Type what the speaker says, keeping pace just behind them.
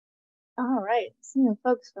All right, seeing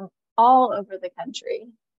folks from all over the country.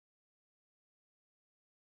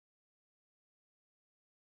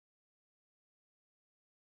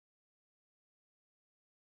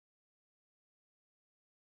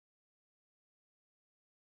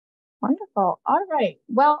 Wonderful. All right.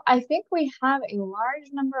 Well, I think we have a large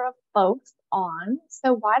number of folks on,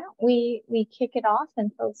 so why don't we kick it off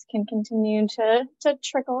and folks can continue to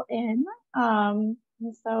trickle in. And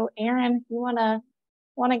so Erin, if you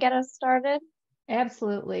wanna get us started?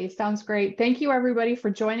 Absolutely. Sounds great. Thank you, everybody, for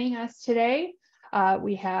joining us today.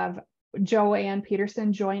 We have Joanne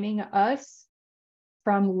Peterson joining us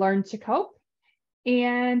from Learn to Cope.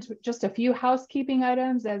 And just a few housekeeping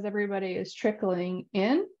items as everybody is trickling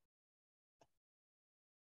in.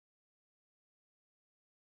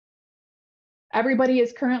 Everybody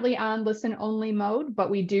is currently on listen only mode, but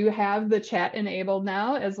we do have the chat enabled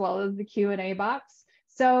now, as well as the Q&A box.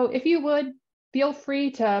 So if you would, feel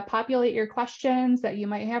free to populate your questions that you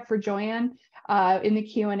might have for Joanne in the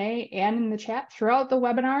Q&A and in the chat throughout the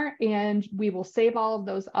webinar, and we will save all of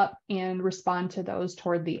those up and respond to those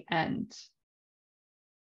toward the end.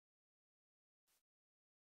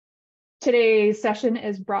 Today's session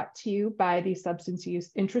is brought to you by the Substance Use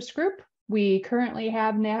Interest Group. We currently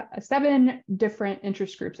have 7 different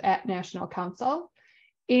interest groups at National Council,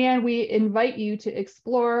 and we invite you to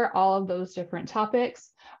explore all of those different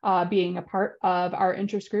topics. Being a part of our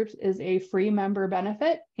interest groups is a free member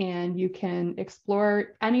benefit, and you can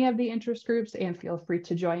explore any of the interest groups and feel free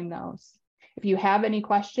to join those. If you have any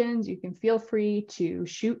questions, you can feel free to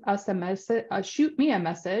shoot us a message, shoot me a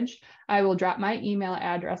message. I will drop my email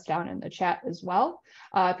address down in the chat as well.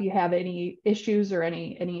 If you have any issues or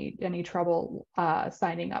any trouble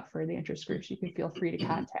signing up for the interest groups, you can feel free to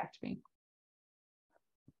contact me.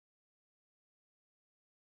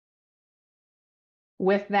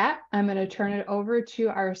 With that, I'm going to turn it over to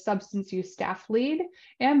our substance use staff lead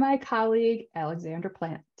and my colleague, Alexandra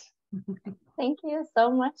Plant. Thank you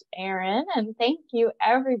so much, Erin, and thank you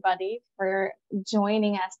everybody for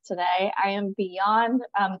joining us today. I am beyond,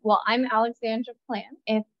 well, I'm Alexandra Plant,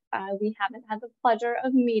 if we haven't had the pleasure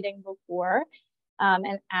of meeting before.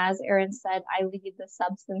 And as Erin said, I lead the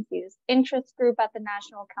Substance Use Interest Group at the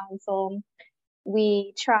National Council.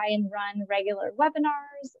 We try and run regular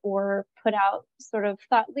webinars or put out sort of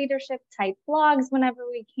thought leadership type blogs whenever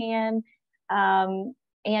we can,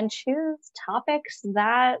 and choose topics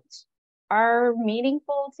that are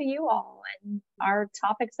meaningful to you all and are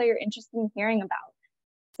topics that you're interested in hearing about.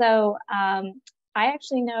 So I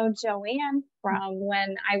actually know Joanne from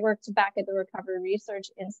when I worked back at the Recovery Research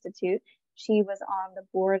Institute. She was on the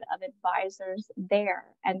board of advisors there.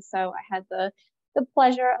 And so I had the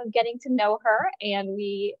pleasure of getting to know her, and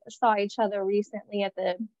we saw each other recently at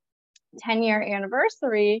the 10-year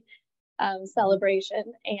anniversary celebration.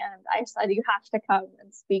 And I said, you have to come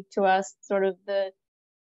and speak to us, sort of the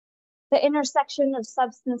intersection of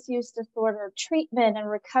substance use disorder treatment and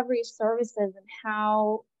recovery services, and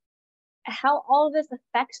how all of this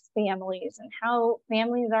affects families and how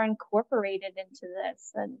families are incorporated into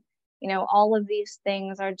this. And, you know, all of these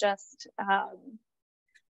things are just,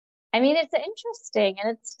 I mean, it's interesting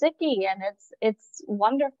and it's sticky and it's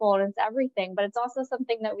wonderful and it's everything, but it's also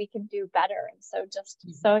something that we can do better. And so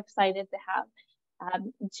just so excited to have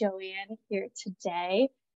Joanne here today.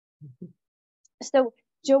 So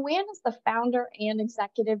Joanne is the founder and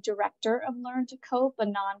executive director of Learn to Cope, a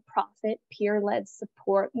nonprofit peer-led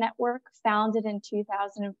support network founded in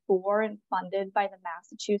 2004 and funded by the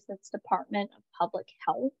Massachusetts Department of Public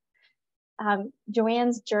Health.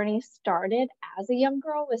 Joanne's journey started as a young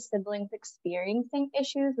girl with siblings experiencing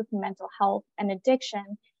issues with mental health and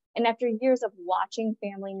addiction. And after years of watching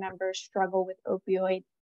family members struggle with opioid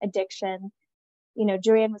addiction, you know,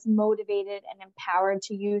 Joanne was motivated and empowered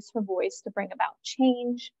to use her voice to bring about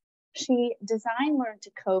change. She designed Learn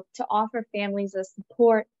to Cope to offer families the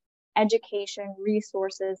support, education,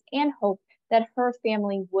 resources, and hope that her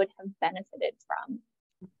family would have benefited from.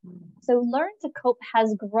 So Learn to Cope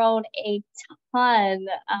has grown a ton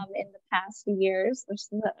in the past years, which is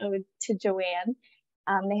an ode to Joanne.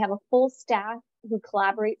 They have a full staff who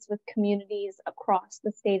collaborates with communities across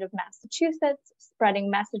the state of Massachusetts, spreading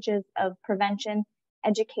messages of prevention,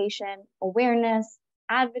 education, awareness,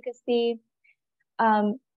 advocacy.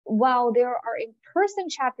 While there are in-person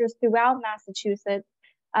chapters throughout Massachusetts,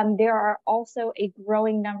 there are also a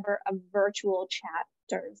growing number of virtual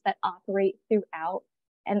chapters that operate throughout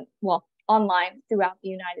and, well, online throughout the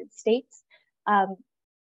United States.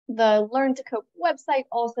 The Learn to Cope website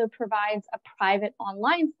also provides a private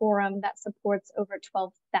online forum that supports over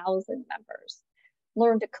 12,000 members.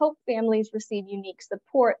 Learn to Cope families receive unique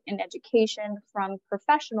support and education from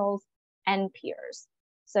professionals and peers.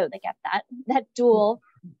 So they get that dual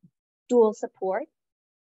support.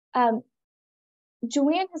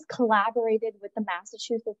 Joanne has collaborated with the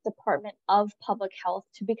Massachusetts Department of Public Health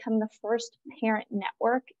to become the first parent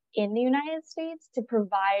network in the United States to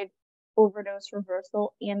provide overdose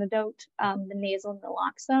reversal antidote, the nasal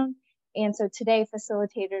naloxone. And so today,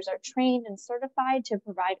 facilitators are trained and certified to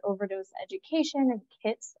provide overdose education and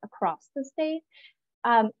kits across the state.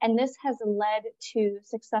 And this has led to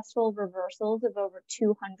successful reversals of over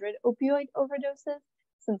 200 opioid overdoses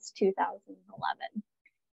since 2011.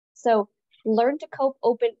 So Learn to Cope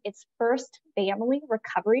opened its first family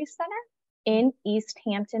recovery center in East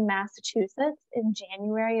Hampton, Massachusetts in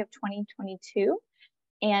January of 2022.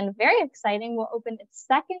 And very exciting, will open its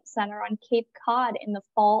second center on Cape Cod in the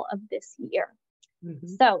fall of this year.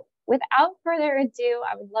 So without further ado,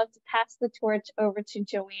 I would love to pass the torch over to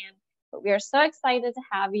Joanne, but we are so excited to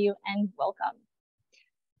have you, and welcome.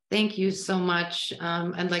 Thank you so much.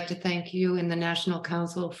 I'd like to thank you and the National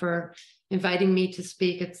Council for inviting me to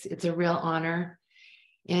speak. It's a real honor.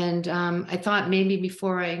 And I thought maybe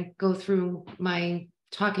before I go through my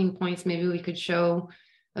talking points, maybe we could show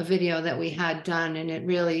a video that we had done, and it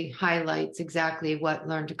really highlights exactly what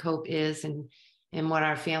Learn to Cope is and what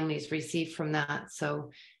our families receive from that.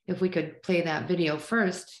 So if we could play that video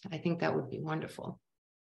first, I think that would be wonderful.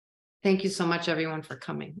 Thank you so much, everyone, for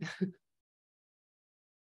coming.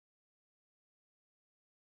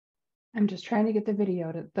 I'm just trying to get the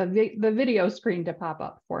video to the video screen to pop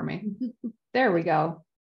up for me. There we go.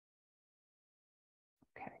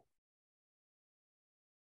 Okay.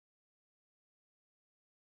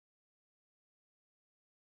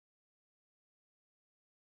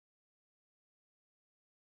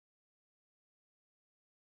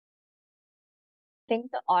 I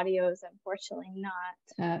think the audio is unfortunately not.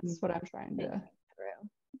 That's what I'm trying to through.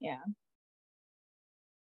 Yeah.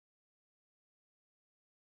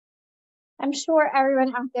 I'm sure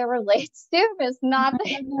everyone out there relates. Zoom is not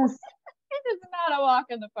it is not a walk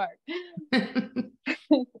in the park.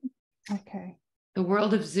 Okay. The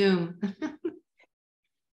world of Zoom.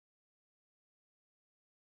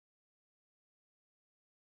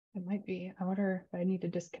 It might be. I wonder if I need to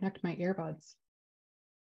disconnect my earbuds.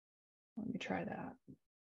 Let me try that.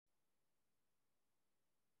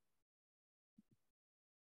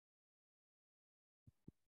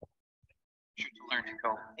 Learn to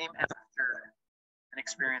Cope came after an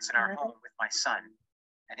experience in our home with my son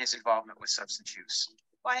and his involvement with substance use.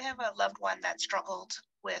 Well, I have a loved one that struggled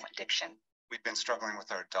with addiction. We've been struggling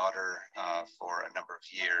with our daughter for a number of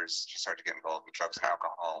years. She started to get involved with drugs and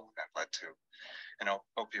alcohol. That led to an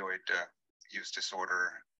opioid use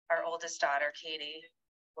disorder. Our oldest daughter, Katie,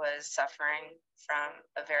 was suffering from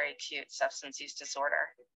a very acute substance use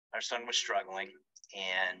disorder. Our son was struggling,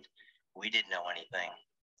 and we didn't know anything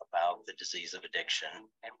about the disease of addiction.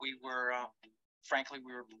 And we were, frankly,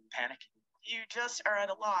 we were panicking. You just are at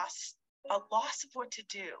a loss of what to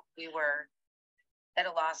do. We were at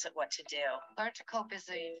a loss of what to do. Learn to Cope is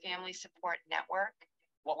a family support network.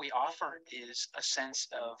 What we offer is a sense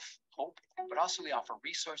of hope, but also we offer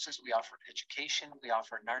resources, we offer education, we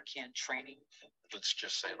offer Narcan training. Let's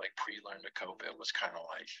just say, like, pre-Learn to Cope, it was kind of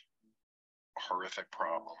like a horrific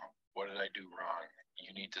problem. What did I do wrong?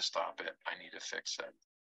 You need to stop it. I need to fix it.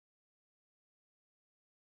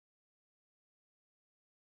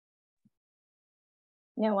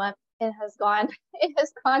 You know what? It has gone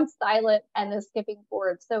silent and is skipping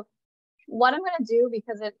forward. So what I'm going to do,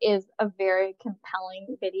 because it is a very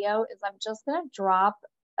compelling video, is I'm just going to drop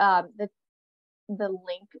the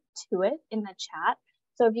link to it in the chat.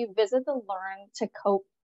 So if you visit the Learn to Cope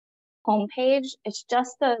homepage, it's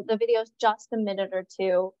just the video is just a minute or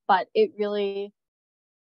two, but it's a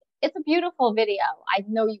beautiful video. I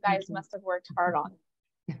know you guys must have worked hard on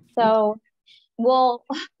it. So we'll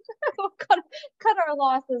cut our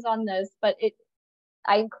losses on this, but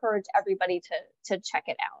I encourage everybody to check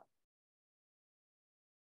it out.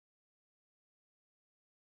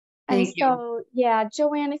 And so, yeah,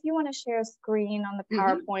 Joanne, if you want to share a screen on the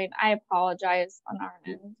PowerPoint, I apologize on our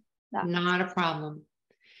end. Not a problem.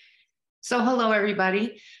 So hello,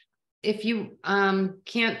 everybody. If you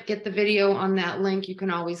can't get the video on that link, you can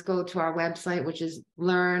always go to our website, which is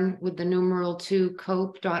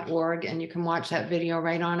learn2cope.org, and you can watch that video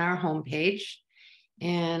right on our homepage.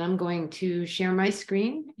 And I'm going to share my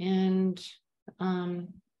screen and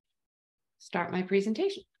start my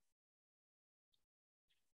presentation.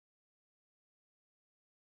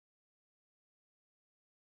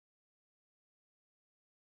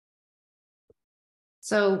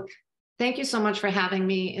 So thank you so much for having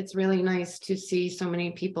me. It's really nice to see so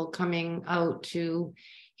many people coming out to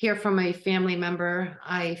hear from a family member,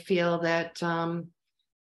 I feel that,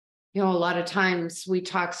 you know, a lot of times we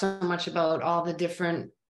talk so much about all the different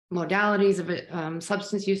modalities of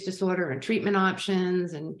substance use disorder and treatment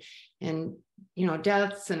options and you know,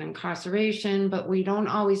 deaths and incarceration, but we don't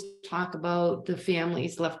always talk about the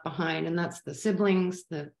families left behind, and that's the siblings,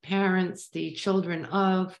 the parents, the children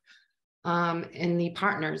of, and the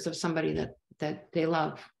partners of somebody that they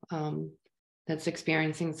love, that's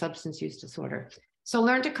experiencing substance use disorder. So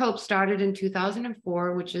Learn to Cope started in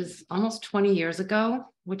 2004, which is almost 20 years ago,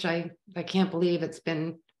 which I can't believe it's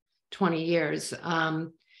been 20 years.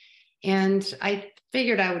 And I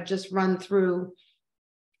figured I would just run through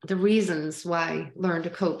the reasons why Learn to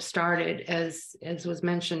Cope started. As was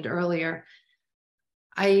mentioned earlier,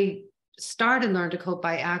 I started Learn to Cope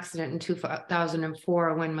by accident in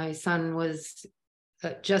 2004 when my son was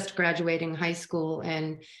just graduating high school,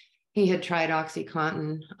 and he had tried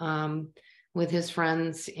OxyContin with his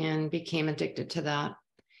friends and became addicted to that.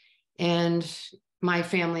 And my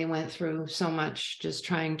family went through so much just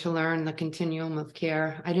trying to learn the continuum of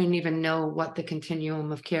care. I didn't even know what the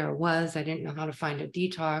continuum of care was. I didn't know how to find a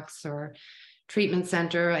detox or treatment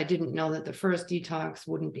center. I didn't know that the first detox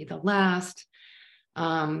wouldn't be the last.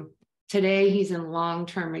 Today, he's in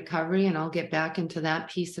long-term recovery, and I'll get back into that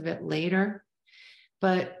piece of it later.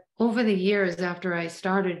 But over the years after I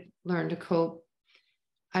started Learn to Cope,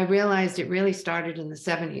 I realized it really started in the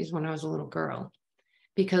 70s when I was a little girl.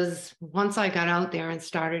 Because once I got out there and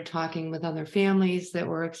started talking with other families that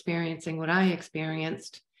were experiencing what I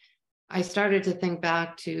experienced, I started to think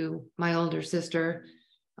back to my older sister,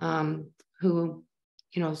 who,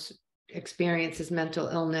 you know, experiences mental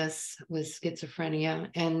illness with schizophrenia,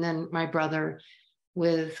 and then my brother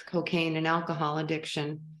with cocaine and alcohol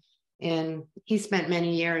addiction. And he spent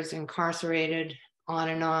many years incarcerated on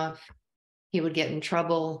and off. He would get in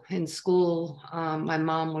trouble in school. My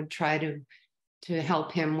mom would try to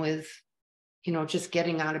help him with, you know, just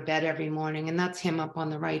getting out of bed every morning. And that's him up on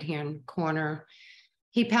the right-hand corner.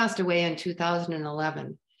 He passed away in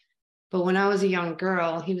 2011. But when I was a young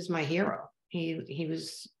girl, he was my hero. He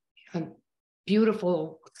was a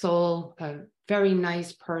beautiful soul, a very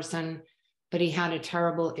nice person, but he had a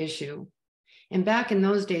terrible issue. And back in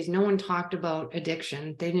those days, no one talked about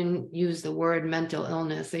addiction. They didn't use the word mental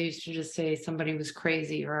illness. They used to just say somebody was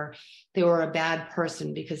crazy or they were a bad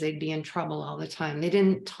person because they'd be in trouble all the time. They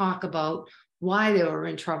didn't talk about why they were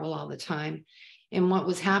in trouble all the time. And what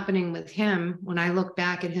was happening with him, when I look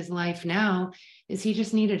back at his life now, is he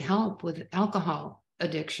just needed help with alcohol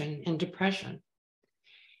addiction and depression.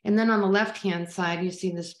 And then on the left-hand side, you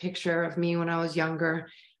see this picture of me when I was younger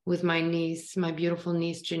with my niece, my beautiful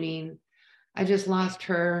niece, Janine. I just lost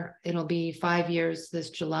her. It'll be 5 years this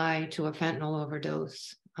July to a fentanyl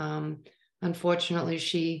overdose. Unfortunately,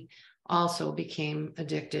 she also became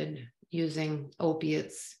addicted using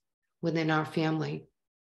opiates within our family.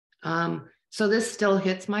 So this still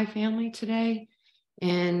hits my family today.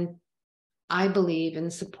 And I believe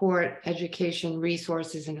in support, education,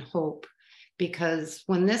 resources, and hope. Because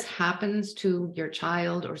when this happens to your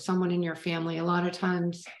child or someone in your family, a lot of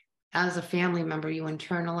times as a family member, you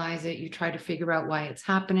internalize it, you try to figure out why it's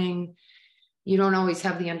happening. You don't always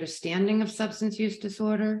have the understanding of substance use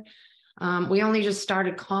disorder. We only just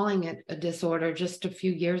started calling it a disorder just a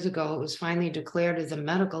few years ago. It was finally declared as a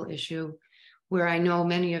medical issue, where I know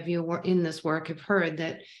many of you were in this work have heard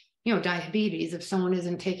that, you know, diabetes, if someone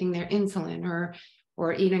isn't taking their insulin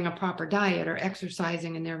or eating a proper diet or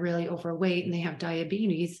exercising and they're really overweight and they have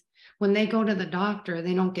diabetes, when they go to the doctor,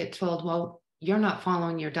 they don't get told, well, you're not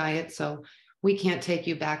following your diet, so we can't take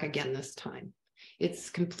you back again this time.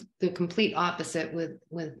 It's the complete opposite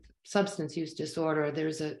with substance use disorder.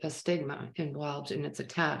 There's a stigma involved and it's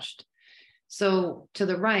attached. So to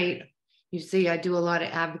the right, you see I do a lot of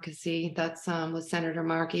advocacy. That's with Senator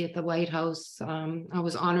Markey at the White House. I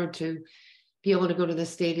was honored to be able to go to the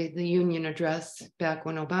State of the Union address back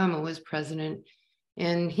when Obama was president.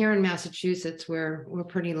 And here in Massachusetts, we're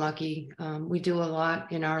pretty lucky. We do a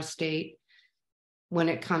lot in our state when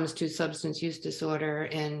it comes to substance use disorder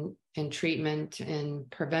and treatment and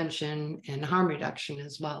prevention and harm reduction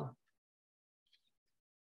as well.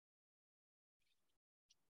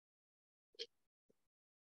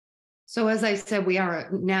 So as I said, we are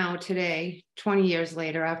now today, 20 years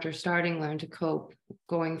later, after starting Learn to Cope,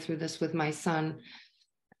 going through this with my son.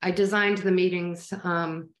 I designed the meetings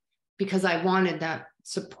because I wanted that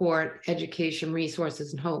support, education,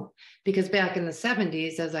 resources, and hope. Because back in the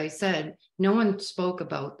 70s, as I said, no one spoke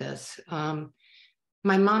about this.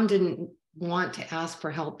 My mom didn't want to ask for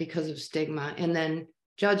help because of stigma and then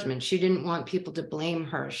judgment. She didn't want people to blame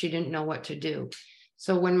her. She didn't know what to do.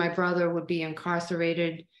 So when my brother would be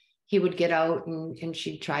incarcerated, he would get out and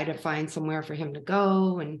she'd try to find somewhere for him to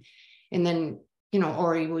go. And then, you know,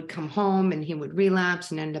 or he would come home and he would relapse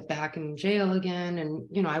and end up back in jail again. And,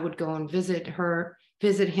 you know, I would go and visit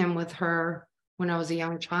him with her when I was a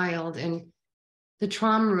young child. And the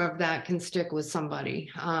trauma of that can stick with somebody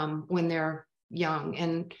when they're young.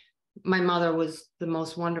 And my mother was the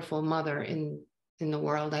most wonderful mother in the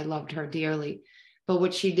world. I loved her dearly. But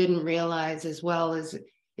what she didn't realize as well is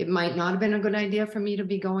it might not have been a good idea for me to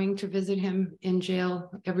be going to visit him in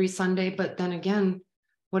jail every Sunday. But then again,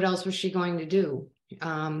 what else was she going to do?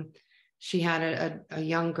 She had a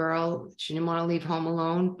young girl. She didn't want to leave home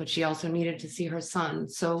alone, but she also needed to see her son.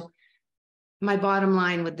 So my bottom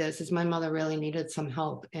line with this is my mother really needed some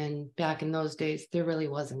help. And back in those days, there really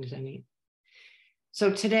wasn't any.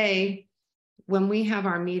 So today, when we have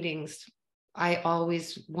our meetings, I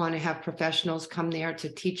always want to have professionals come there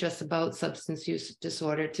to teach us about substance use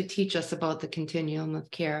disorder, to teach us about the continuum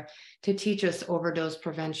of care, to teach us overdose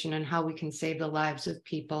prevention and how we can save the lives of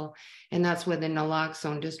people. And that's where the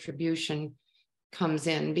naloxone distribution comes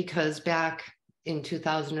in, because back in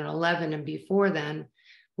 2011 and before then,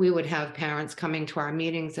 we would have parents coming to our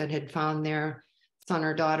meetings that had found their son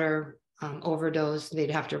or daughter overdosed.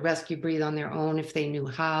 They'd have to rescue breathe on their own if they knew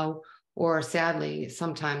how, or sadly,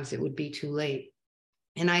 sometimes it would be too late.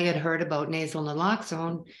 And I had heard about nasal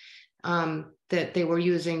naloxone that they were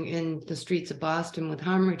using in the streets of Boston with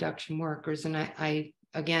harm reduction workers. And I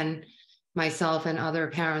again, myself and other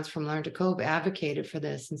parents from Learn to Cope advocated for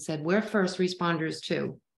this and said, we're first responders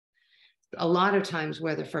too. A lot of times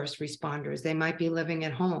we're the first responders. They might be living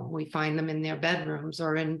at home. We find them in their bedrooms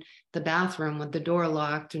or in the bathroom with the door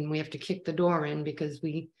locked, and we have to kick the door in because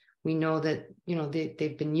we know that, you know,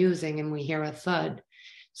 they've been using, and we hear a thud.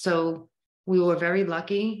 So we were very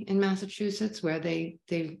lucky in Massachusetts where they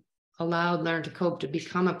allowed Learn to Cope to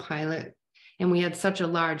become a pilot. And we had such a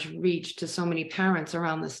large reach to so many parents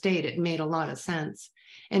around the state. It made a lot of sense.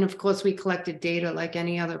 And of course, we collected data like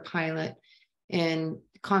any other pilot and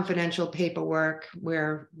confidential paperwork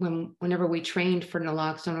where whenever we trained for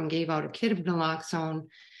naloxone and gave out a kit of naloxone,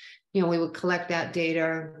 you know, we would collect that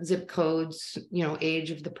data, zip codes, you know,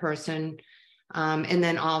 age of the person. And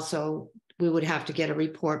then also we would have to get a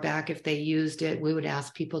report back if they used it. We would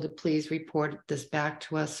ask people to please report this back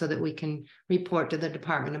to us so that we can report to the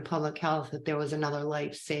Department of Public Health that there was another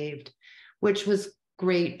life saved, which was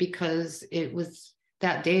great because it was,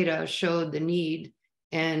 that data showed the need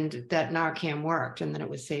and that Narcan worked and that it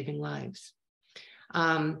was saving lives.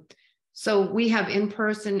 So we have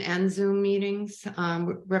in-person and Zoom meetings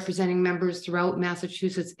representing members throughout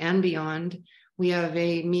Massachusetts and beyond. We have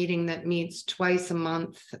a meeting that meets twice a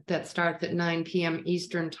month that starts at 9 p.m.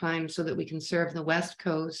 Eastern time so that we can serve the West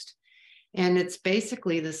Coast. And it's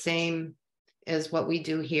basically the same as what we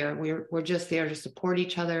do here. We're just there to support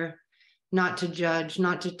each other, not to judge,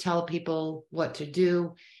 not to tell people what to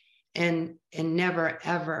do, and never,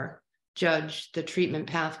 ever judge the treatment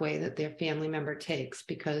pathway that their family member takes,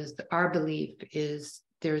 because our belief is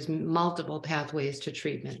there's multiple pathways to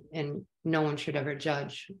treatment and no one should ever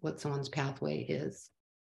judge what someone's pathway is.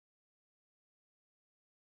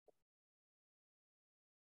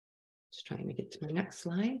 Just trying to get to my next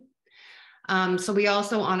slide. So we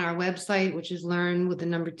also on our website, which is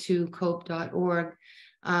learn2cope.org,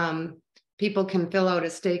 people can fill out a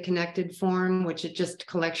Stay Connected form, which it just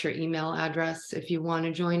collects your email address if you want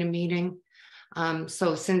to join a meeting.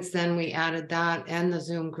 So since then, we added that and the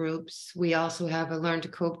Zoom groups. We also have a Learn to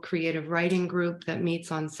Cope creative writing group that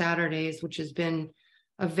meets on Saturdays, which has been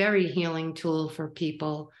a very healing tool for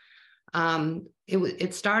people.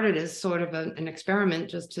 It started as sort of an experiment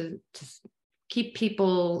just to keep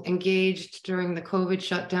people engaged during the COVID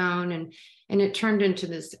shutdown. And it turned into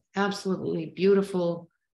this absolutely beautiful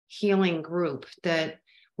healing group that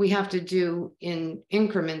we have to do in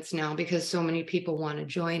increments now because so many people want to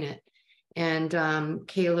join it. And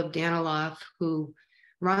Caleb Daniloff, who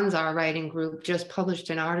runs our writing group, just published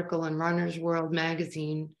an article in Runner's World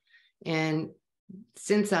magazine. And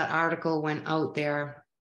since that article went out there,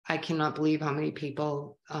 I cannot believe how many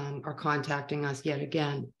people are contacting us yet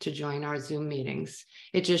again to join our Zoom meetings.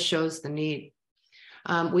 It just shows the need.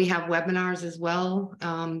 We have webinars as well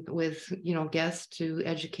with, you know, guests to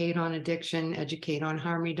educate on addiction, educate on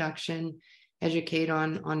harm reduction, educate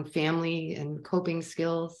on family and coping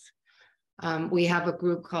skills. We have a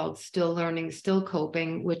group called Still Learning, Still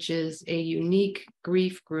Coping, which is a unique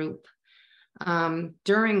grief group.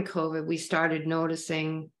 During COVID, we started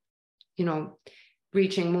noticing, you know,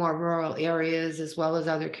 reaching more rural areas as well as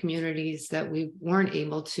other communities that we weren't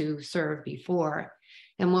able to serve before.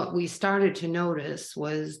 And what we started to notice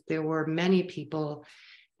was there were many people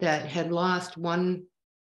that had lost one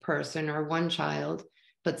person or one child,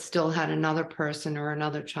 but still had another person or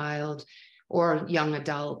another child or young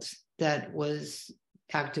adult that was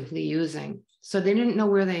actively using. So they didn't know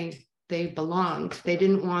where they belonged. They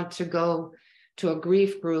didn't want to go to a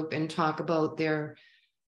grief group and talk about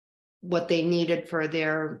what they needed for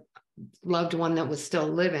their loved one that was still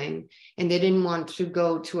living. And they didn't want to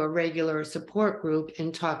go to a regular support group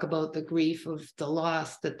and talk about the grief of the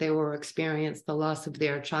loss that they were experiencing, the loss of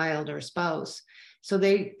their child or spouse. So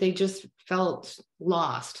they just felt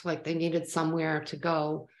lost, like they needed somewhere to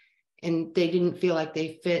go. And they didn't feel like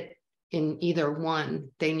they fit in either one.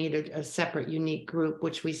 They needed a separate, unique group,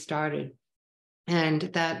 which we started. And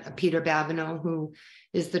that Peter Babineau, who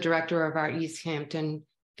is the director of our East Hampton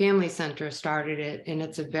Family Center, started it. And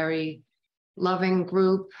it's a very loving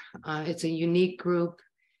group. It's a unique group.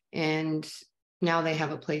 And now they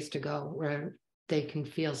have a place to go where they can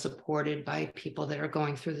feel supported by people that are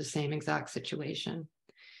going through the same exact situation.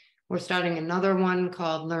 We're starting another one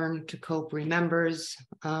called Learn to Cope Remembers.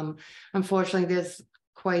 Unfortunately, there's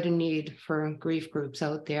quite a need for grief groups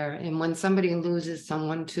out there. And when somebody loses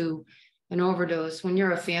someone to an overdose, when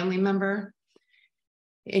you're a family member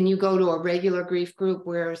and you go to a regular grief group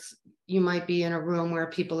where you might be in a room where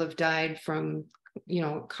people have died from,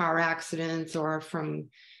 car accidents or from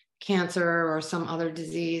cancer or some other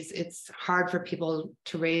disease, it's hard for people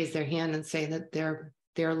to raise their hand and say that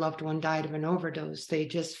their loved one died of an overdose. They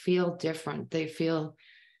just feel different. They feel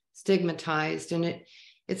stigmatized. And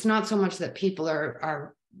it's not so much that people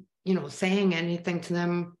are saying anything to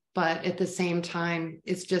them, but at the same time,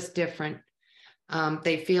 it's just different.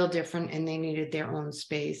 They feel different and they needed their own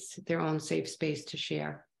space, their own safe space to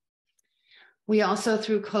share. We also,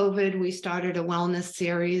 through COVID, we started a wellness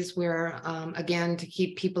series where, again, to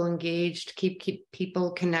keep people engaged, keep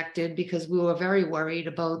people connected, because we were very worried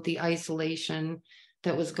about the isolation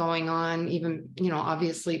that was going on. Even,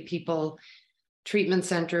 obviously treatment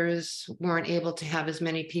centers weren't able to have as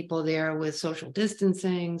many people there with social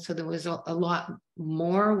distancing. So there was a lot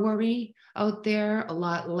more worry out there, a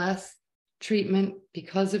lot less treatment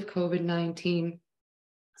because of COVID-19.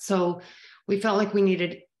 So we felt like we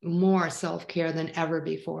needed more self-care than ever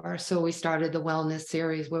before. So we started the wellness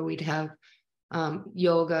series where we'd have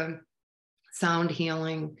yoga, sound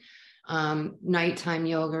healing, nighttime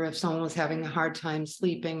yoga if someone was having a hard time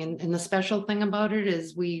sleeping. And the special thing about it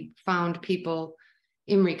is we found people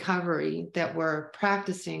in recovery that were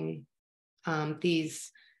practicing these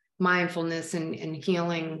mindfulness and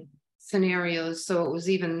healing scenarios. So it was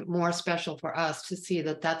even more special for us to see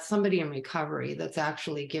that that's somebody in recovery that's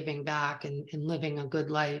actually giving back and living a good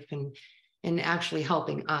life and actually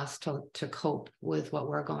helping us to cope with what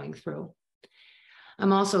we're going through.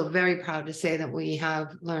 I'm also very proud to say that we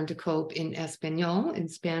have Learned to Cope in Espanol, in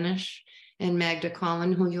Spanish, and Magda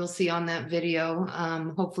Collin, who you'll see on that video.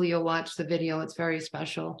 Hopefully you'll watch the video. It's very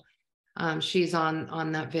special. She's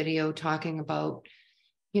on that video talking about,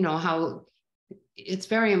 how it's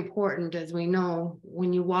very important, as we know,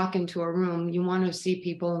 when you walk into a room, you want to see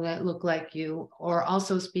people that look like you or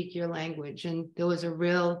also speak your language. And there was a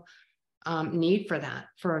real need for that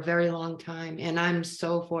for a very long time. And I'm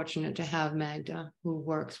so fortunate to have Magda, who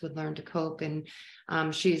works with Learn to Cope, and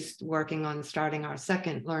she's working on starting our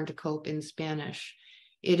second Learn to Cope in Spanish.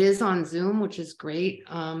 It is on Zoom, which is great.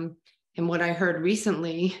 And what I heard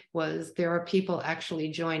recently was there are people actually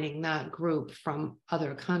joining that group from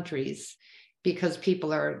other countries because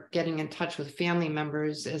people are getting in touch with family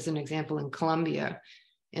members, as an example, in Colombia,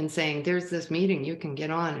 and saying, there's this meeting you can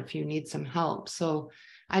get on if you need some help. So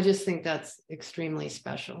I just think that's extremely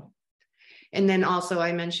special. And then also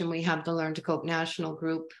I mentioned we have the Learn to Cope National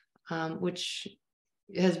Group, which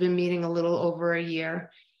has been meeting a little over a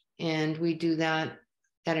year. And we do that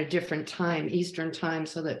at a different time, Eastern time,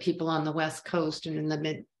 so that people on the West Coast and in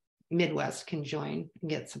the Midwest can join and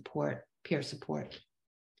get support, peer support.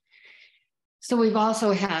 So we've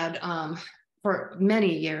also had, for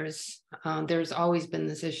many years, there's always been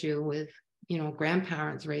this issue with,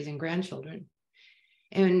 grandparents raising grandchildren.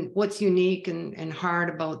 And what's unique and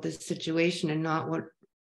hard about this situation, and not what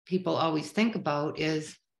people always think about,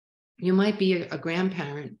 is you might be a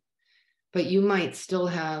grandparent, but you might still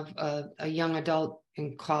have a young adult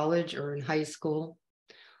in college or in high school.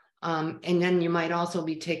 And then you might also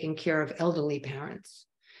be taking care of elderly parents.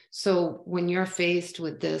 So when you're faced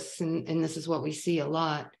with this, and this is what we see a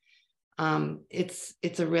lot,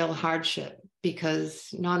 it's a real hardship, because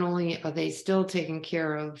not only are they still taking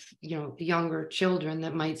care of, younger children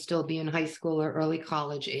that might still be in high school or early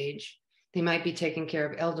college age, They might be taking care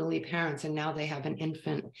of elderly parents and now they have an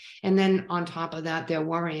infant. And then on top of that, they're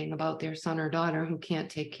worrying about their son or daughter who can't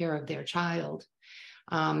take care of their child.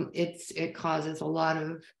 It causes a lot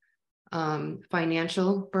of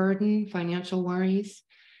financial burden, financial worries.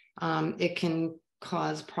 It can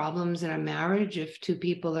cause problems in a marriage if two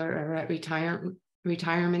people are at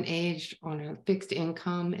retirement age on a fixed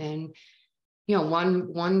income, and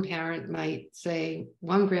one parent might say,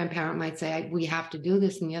 one grandparent might say, we have to do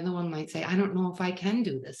this, and the other one might say, I don't know if I can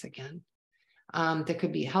do this again. There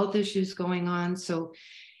could be health issues going on, so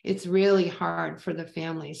it's really hard for the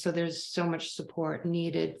family. So there's so much support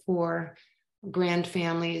needed for grand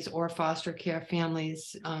families or foster care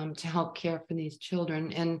families to help care for these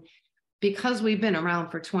children. And because we've been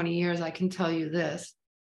around for 20 years, I can tell you this.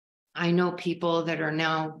 I know people that are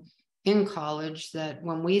now in college that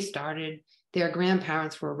when we started, their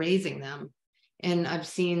grandparents were raising them. And I've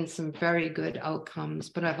seen some very good outcomes,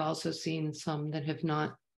 but I've also seen some that have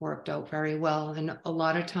not worked out very well. And a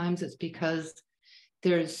lot of times it's because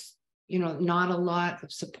there's not a lot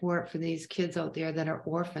of support for these kids out there that are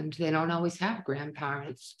orphaned. They don't always have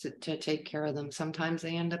grandparents to take care of them. Sometimes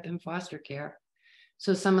they end up in foster care.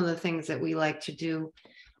 So some of the things that we like to do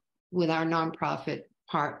with our nonprofit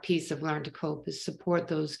piece of Learn to Cope is support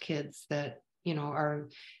those kids that, are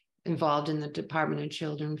involved in the Department of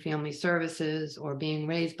Children and Family Services or being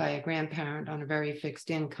raised by a grandparent on a very fixed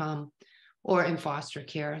income or in foster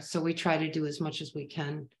care. So we try to do as much as we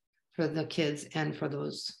can for the kids and for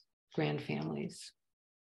those grand families.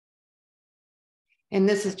 And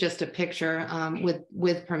this is just a picture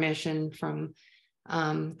with permission from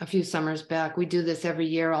a few summers back. We do this every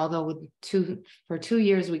year, although for 2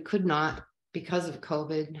 years we could not because of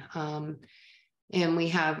COVID. And we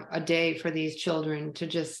have a day for these children to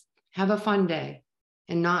just have a fun day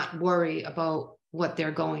and not worry about what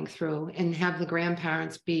they're going through, and have the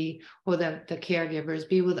grandparents or the caregivers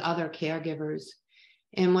be with other caregivers.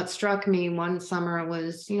 And what struck me one summer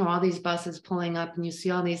was, all these buses pulling up, and you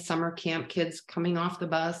see all these summer camp kids coming off the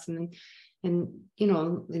bus and in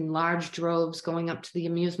large droves going up to the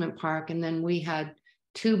amusement park. And then we had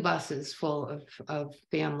 2 buses full of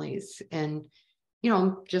families, and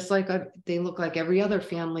just like they look like every other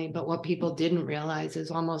family. But what people didn't realize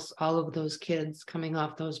is almost all of those kids coming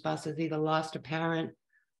off those buses either lost a parent,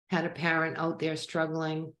 had a parent out there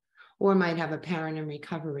struggling, or might have a parent in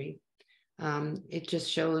recovery. It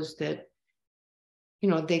just shows that,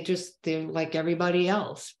 they're like everybody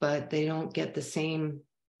else, but they don't get the same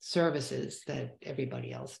services that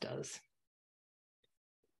everybody else does.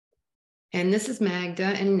 And this is Magda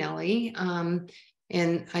and Nellie.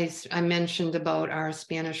 And I mentioned about our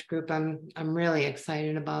Spanish group. I'm really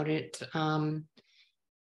excited about it.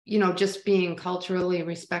 Just being culturally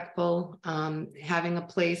respectful, having a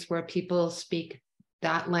place where people speak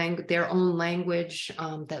their own language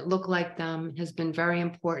that look like them has been very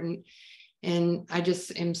important. And I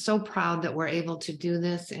just am so proud that we're able to do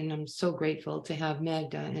this. And I'm so grateful to have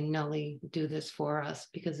Magda and Nellie do this for us,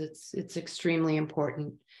 because it's extremely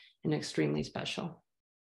important and extremely special.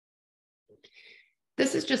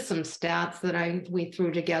 This is just some stats that we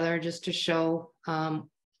threw together just to show,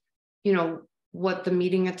 what the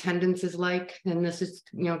meeting attendance is like. And this is,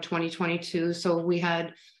 2022. So we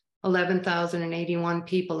had 11,081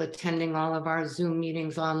 people attending all of our Zoom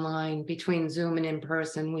meetings online. Between Zoom and in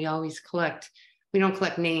person, we don't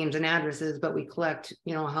collect names and addresses, but we collect,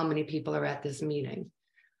 how many people are at this meeting,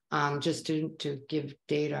 just to give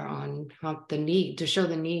data on to show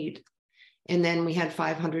the need. And then we had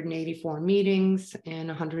 584 meetings and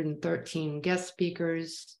 113 guest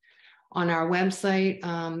speakers. On our website,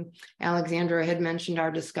 Alexandra had mentioned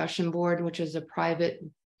our discussion board, which is a private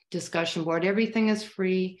discussion board. Everything is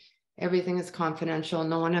free. Everything is confidential.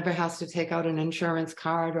 No one ever has to take out an insurance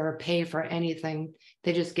card or pay for anything.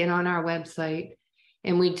 They just get on our website.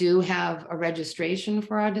 And we do have a registration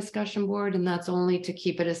for our discussion board, and that's only to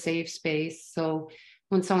keep it a safe space. So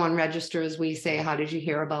when someone registers, we say, how did you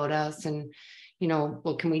hear about us? And,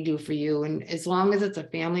 what can we do for you? And as long as it's a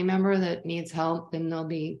family member that needs help, then they'll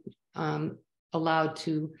be allowed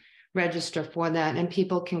to register for that. And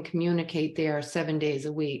people can communicate there 7 days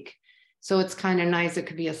a week. So it's kind of nice. It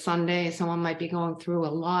could be a Sunday. Someone might be going through a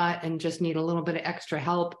lot and just need a little bit of extra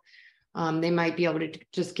help. They might be able to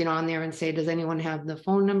just get on there and say, does anyone have the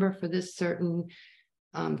phone number for this certain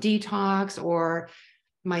detox? Or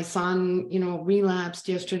my son, relapsed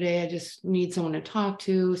yesterday. I just need someone to talk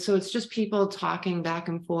to. So it's just people talking back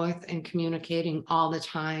and forth and communicating all the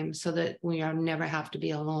time so that we never have to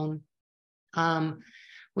be alone.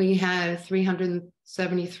 We had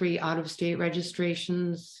 373 out-of-state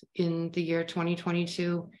registrations in the year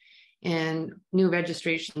 2022. and new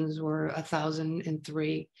registrations were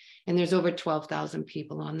 1,003, and there's over 12,000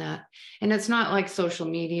 people on that. And it's not like social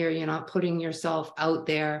media, you're not putting yourself out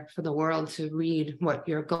there for the world to read what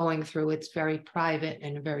you're going through. It's very private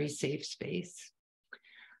and a very safe space.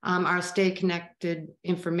 Our Stay Connected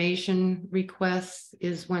information requests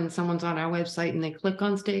is when someone's on our website and they click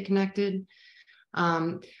on Stay Connected.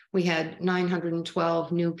 We had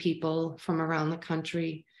 912 new people from around the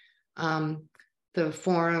country. The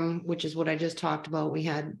forum, which is what I just talked about, we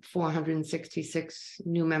had 466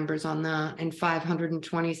 new members on that, and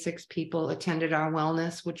 526 people attended our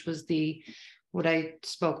wellness, which was what I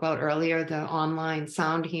spoke about earlier, the online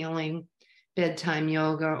sound healing, bedtime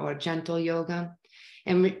yoga, or gentle yoga.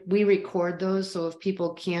 And we record those, so if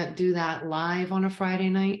people can't do that live on a Friday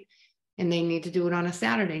night and they need to do it on a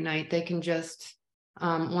Saturday night, they can just,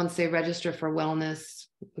 once they register for wellness,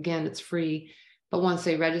 again, it's free, but once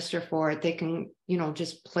they register for it, they can,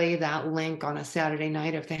 just play that link on a Saturday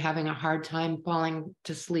night if they're having a hard time falling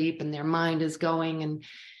to sleep and their mind is going and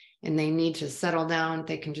they need to settle down,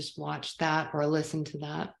 they can just watch that or listen to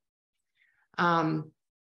that.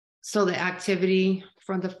 So the activity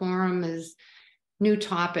for the forum is new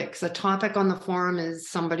topics. A topic on the forum is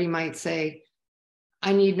somebody might say,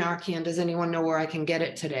 I need Narcan. Does anyone know where I can get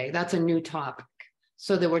it today? That's a new topic.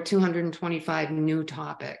 So there were 225 new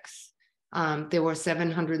topics. There were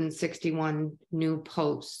 761 new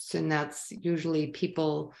posts, and that's usually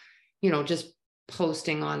people, just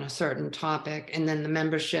posting on a certain topic. And then the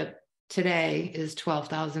membership today is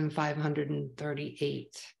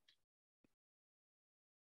 12,538.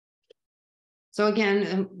 So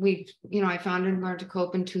again, I founded Learn to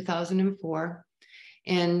Cope in 2004,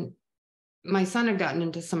 and my son had gotten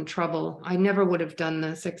into some trouble. I never would have done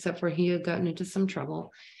this except for he had gotten into some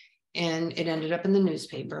trouble, and it ended up in the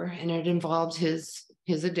newspaper, and it involved his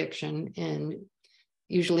addiction, and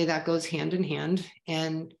usually that goes hand in hand.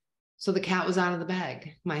 And so the cat was out of the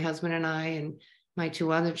bag. My husband and I and my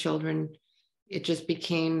two other children, it just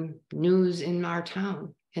became news in our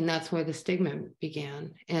town, and that's where the stigma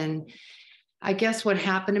began. And I guess what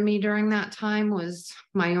happened to me during that time was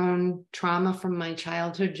my own trauma from my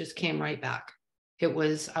childhood just came right back. I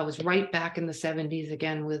was right back in the 70s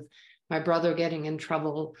again, with my brother getting in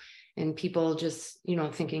trouble and people just,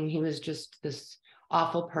 thinking he was just this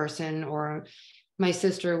awful person, or my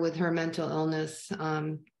sister with her mental illness.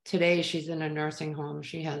 Today she's in a nursing home.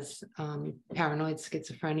 She has paranoid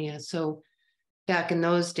schizophrenia. So back in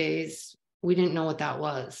those days, we didn't know what that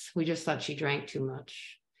was. We just thought she drank too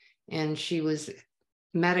much. And she was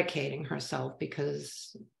medicating herself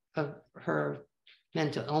because of her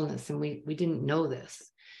mental illness. And we didn't know this.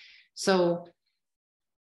 So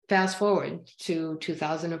fast forward to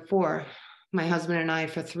 2004, my husband and I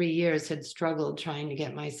for 3 years had struggled trying to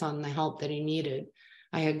get my son the help that he needed.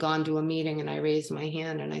 I had gone to a meeting and I raised my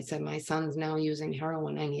hand and I said, my son's now using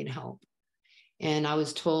heroin, I need help. And I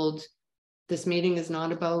was told, this meeting is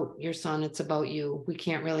not about your son, it's about you. We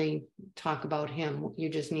can't really talk about him. You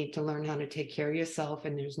just need to learn how to take care of yourself,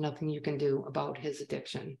 and there's nothing you can do about his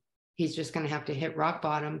addiction. He's just going to have to hit rock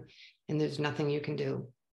bottom, and there's nothing you can do.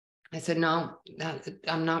 I said, no,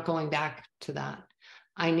 I'm not going back to that.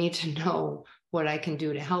 I need to know what I can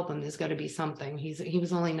do to help him. There's got to be something. He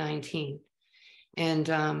was only 19.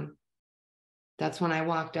 And that's when I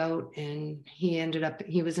walked out, and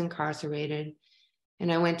he was incarcerated. And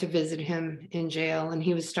I went to visit him in jail, and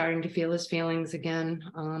he was starting to feel his feelings again.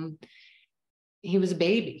 He was a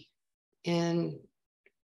baby. And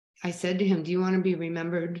I said to him, do you want to be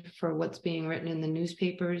remembered for what's being written in the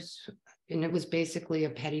newspapers? And it was basically a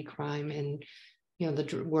petty crime. And,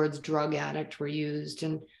 the words drug addict were used.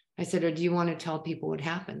 And I said, or do you want to tell people what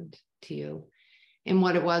happened to you? And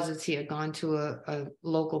what it was is he had gone to a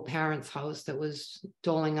local parent's house that was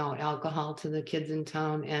doling out alcohol to the kids in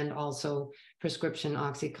town, and also prescription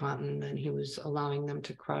OxyContin, and he was allowing them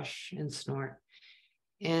to crush and snort.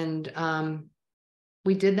 And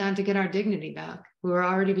we did that to get our dignity back. We were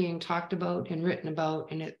already being talked about and written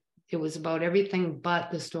about, and it was about everything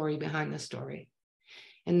but the story behind the story.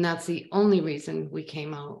 And that's the only reason we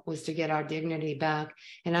came out, was to get our dignity back.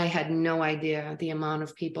 And I had no idea the amount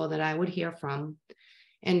of people that I would hear from.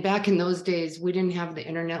 And back in those days, we didn't have the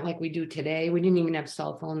internet like we do today. We didn't even have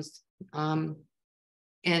cell phones.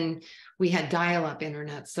 And we had dial-up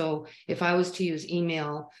internet. So if I was to use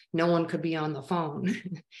email, no one could be on the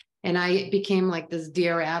phone. And I became like this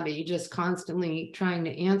Dear Abby, just constantly trying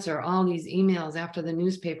to answer all these emails after the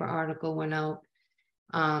newspaper article went out.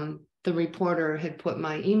 The reporter had put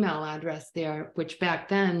my email address there, which back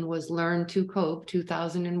then was Learn to Cope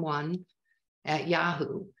 2001 at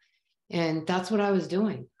Yahoo. And that's what I was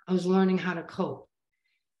doing. I was learning how to cope.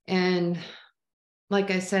 And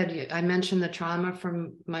like I said, I mentioned the trauma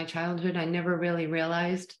from my childhood. I never really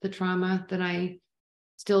realized the trauma that I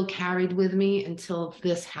still carried with me until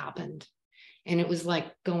this happened. And it was like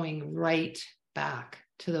going right back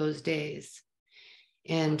to those days.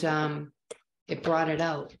 And it brought it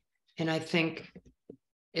out. And I think,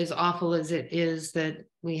 as awful as it is that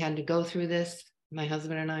we had to go through this, my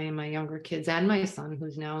husband and I and my younger kids and my son,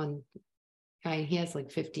 who's now he has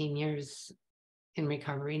like 15 years in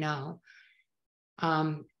recovery now.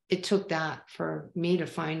 It took that for me to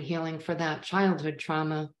find healing for that childhood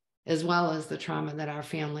trauma, as well as the trauma that our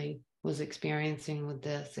family was experiencing with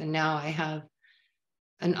this. And now I have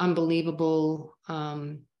an unbelievable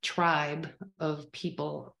tribe of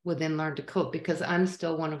people within Learn to Cope, because I'm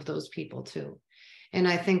still one of those people too. And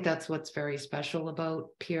I think that's what's very special about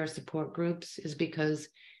peer support groups, is because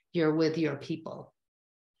you're with your people.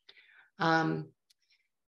 So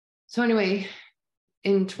anyway,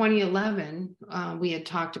 in 2011, we had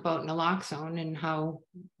talked about naloxone and how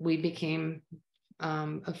we became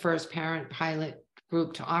a first parent pilot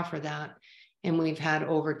group to offer that. And we've had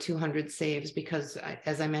over 200 saves because,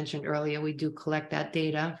 as I mentioned earlier, we do collect that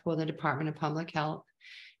data for the Department of Public Health.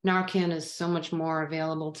 Narcan is so much more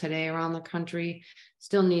available today around the country,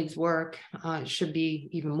 still needs work. It should be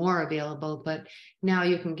even more available, but now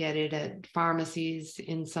you can get it at pharmacies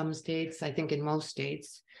in some states, I think in most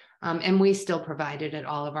states. And we still provide it at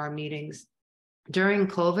all of our meetings. During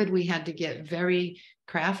COVID, we had to get very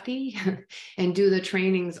crafty and do the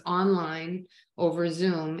trainings online over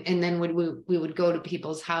Zoom. And then we would go to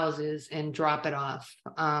people's houses and drop it off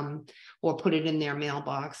or put it in their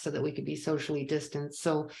mailbox so that we could be socially distanced.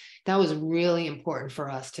 So that was really important for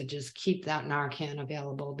us to just keep that Narcan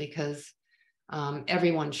available, because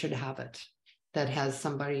everyone should have it that has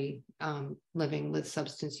somebody living with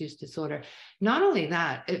substance use disorder. Not only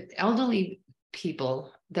that, elderly people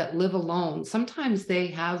that live alone, sometimes they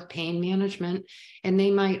have pain management, and they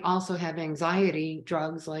might also have anxiety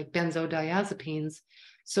drugs like benzodiazepines.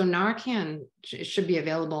 So Narcan should be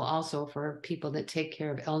available also for people that take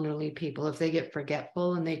care of elderly people. If they get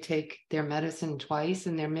forgetful and they take their medicine twice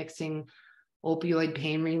and they're mixing opioid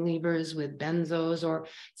pain relievers with benzos, or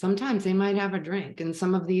sometimes they might have a drink. And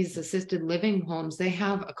some of these assisted living homes, they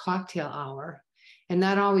have a cocktail hour. And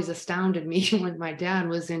that always astounded me when my dad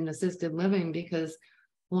was in assisted living, because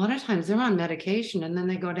a lot of times they're on medication and then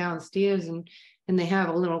they go downstairs and they have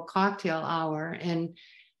a little cocktail hour, and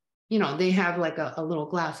they have like a little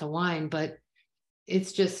glass of wine. But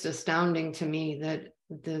it's just astounding to me that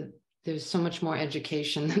there's so much more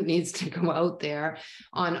education that needs to go out there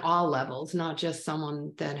on all levels, not just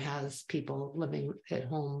someone that has people living at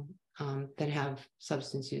home that have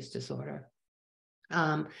substance use disorder.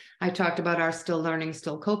 I talked about our Still Learning,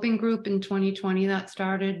 Still Coping group in 2020 that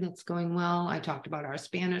started. That's going well. I talked about our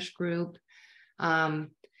Spanish group.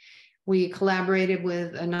 We collaborated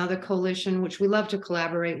with another coalition, which we love to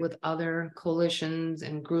collaborate with other coalitions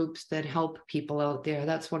and groups that help people out there.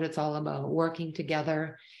 That's what it's all about, working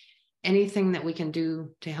together. Anything that we can do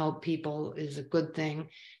to help people is a good thing.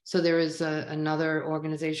 So there is another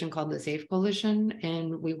organization called the Safe Coalition,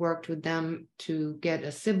 and we worked with them to get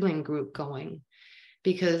a sibling group going,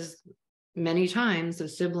 because many times the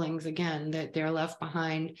siblings, again, that they're left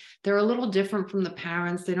behind, they're a little different from the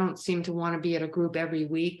parents. They don't seem to want to be at a group every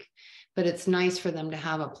week, but it's nice for them to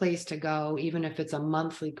have a place to go, even if it's a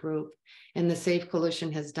monthly group. And the Safe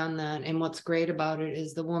Coalition has done that. And what's great about it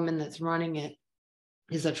is the woman that's running it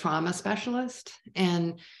is a trauma specialist,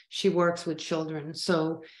 and she works with children.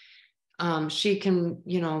 So she can,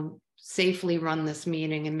 safely run this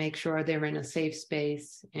meeting and make sure they're in a safe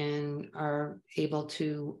space and are able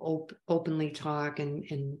to openly talk and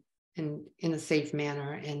in a safe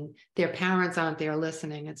manner. And their parents aren't there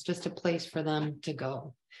listening. It's just a place for them to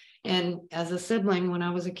go. And as a sibling, when I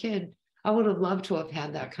was a kid, I would have loved to have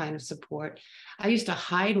had that kind of support. I used to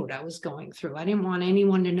hide what I was going through. I didn't want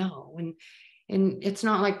anyone to know. And it's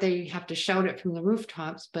not like they have to shout it from the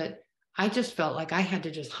rooftops, but I just felt like I had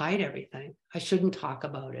to just hide everything. I shouldn't talk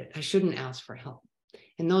about it. I shouldn't ask for help.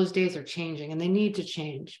 And those days are changing, and they need to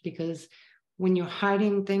change, because when you're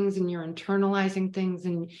hiding things and you're internalizing things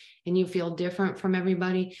and you feel different from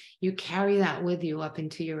everybody, you carry that with you up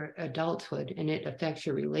into your adulthood, and it affects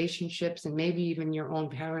your relationships and maybe even your own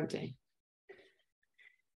parenting.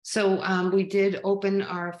 So we did open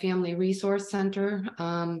our Family Resource Center.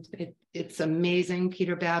 It's amazing.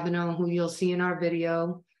 Peter Babineau, who you'll see in our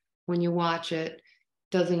video when you watch it,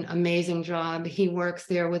 does an amazing job. He works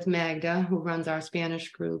there with Magda, who runs our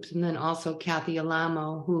Spanish groups, and then also Kathy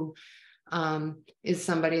Alamo, who is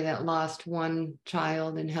somebody that lost one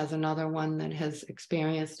child and has another one that has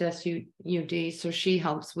experienced SUD. So she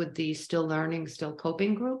helps with the Still Learning, Still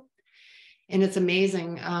Coping group. And it's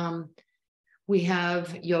amazing. We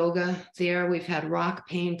have yoga there. We've had rock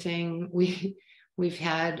painting. We've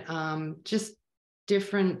had just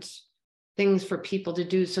different things for people to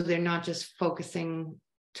do, so they're not just focusing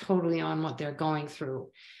totally on what they're going through.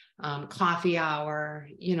 Coffee hour,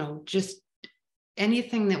 just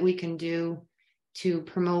anything that we can do to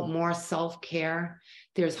promote more self-care.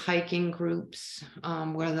 There's hiking groups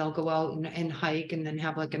where they'll go out and hike and then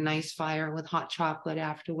have like a nice fire with hot chocolate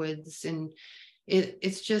afterwards. And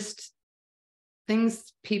it's just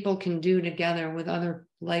things people can do together with other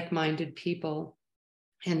like-minded people.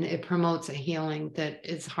 And it promotes a healing that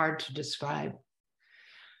is hard to describe.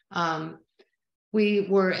 We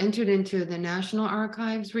were entered into the National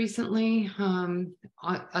Archives recently.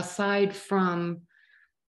 Aside from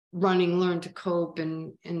running Learn to Cope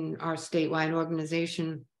in our statewide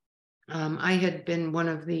organization, I had been one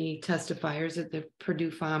of the testifiers at the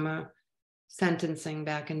Purdue Pharma sentencing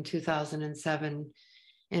back in 2007.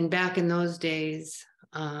 And back in those days,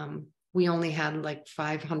 we only had like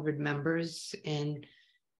 500 members. And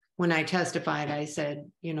when I testified, I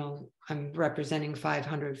said, I'm representing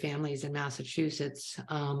 500 families in Massachusetts.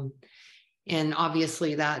 And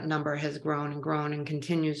obviously that number has grown and grown and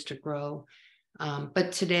continues to grow.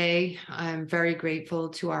 But today I'm very grateful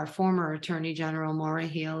to our former Attorney General, Maura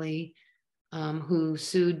Healey, who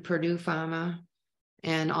sued Purdue Pharma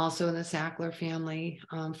and also the Sackler family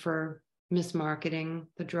for mismarketing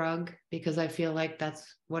the drug, because I feel like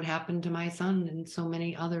that's what happened to my son and so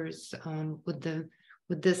many others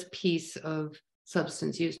with this piece of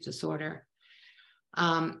substance use disorder.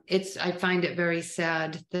 I find it very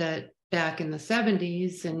sad that back in the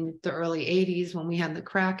 70s and the early 80s, when we had the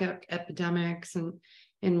crack epidemics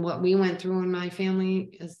and what we went through in my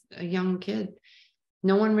family as a young kid,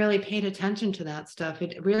 no one really paid attention to that stuff.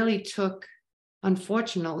 It really took,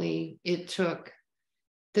 unfortunately, it took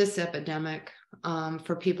this epidemic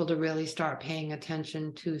for people to really start paying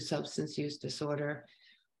attention to substance use disorder.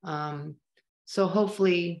 So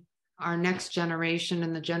hopefully our next generation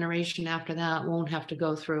and the generation after that won't have to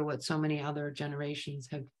go through what so many other generations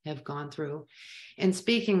have gone through. And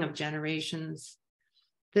speaking of generations,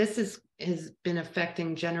 this has been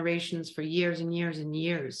affecting generations for years and years and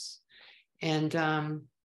years. And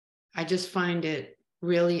I just find it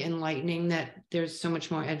really enlightening that there's so much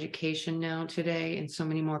more education now today and so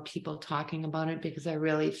many more people talking about it, because I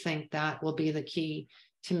really think that will be the key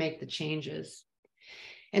to make the changes.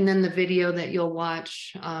 And then the video that you'll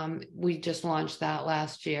watch, we just launched that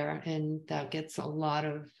last year, and that gets a lot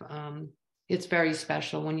of, it's very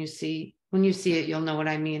special. When you see it, you'll know what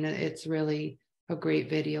I mean. It's really a great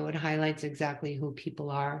video. It highlights exactly who people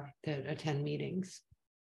are that attend meetings.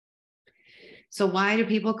 So why do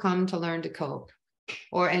people come to Learn to Cope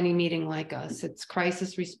or any meeting like us? It's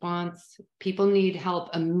crisis response. People need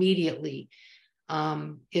help immediately.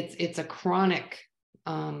 It's a chronic,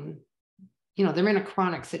 they're in a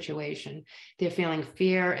chronic situation. They're feeling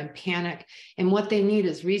fear and panic, and what they need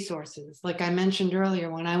is resources. Like I mentioned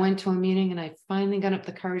earlier, when I went to a meeting and I finally got up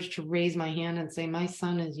the courage to raise my hand and say, my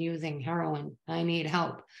son is using heroin. I need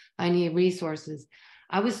help. I need resources.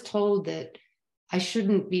 I was told that I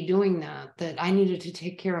shouldn't be doing that I needed to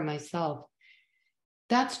take care of myself.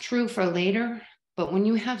 That's true for later, but when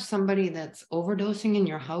you have somebody that's overdosing in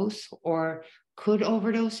your house or could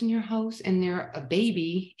overdose in your house and they're a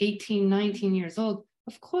baby, 18, 19 years old,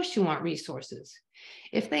 of course you want resources.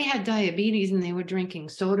 If they had diabetes and they were drinking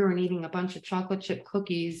soda and eating a bunch of chocolate chip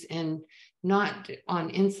cookies and not on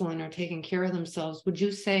insulin or taking care of themselves, would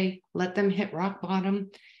you say, let them hit rock bottom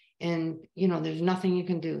and, there's nothing you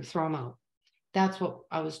can do, throw them out? That's what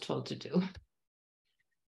I was told to do.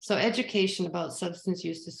 So education about substance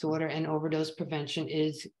use disorder and overdose prevention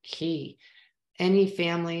is key. Any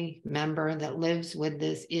family member that lives with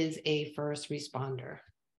this is a first responder.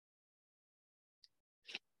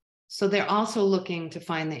 So they're also looking to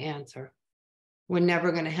find the answer. We're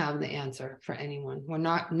never going to have the answer for anyone.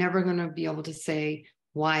 We're never going to be able to say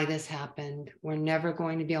why this happened. We're never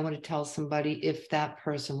going to be able to tell somebody if that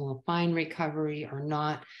person will find recovery or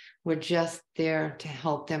not. We're just there to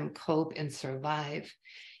help them cope and survive.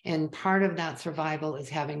 And part of that survival is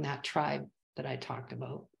having that tribe that I talked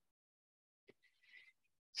about.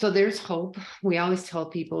 So there's hope. We always tell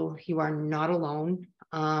people you are not alone.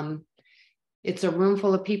 It's a room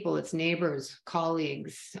full of people. It's neighbors,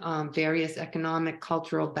 colleagues, various economic,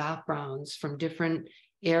 cultural backgrounds from different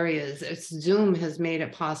areas. Zoom has made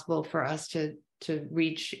it possible for us to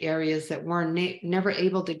reach areas that weren't never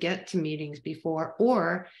able to get to meetings before,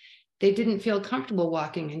 or they didn't feel comfortable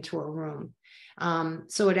walking into a room.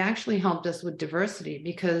 So it actually helped us with diversity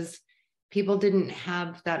because people didn't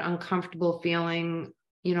have that uncomfortable feeling.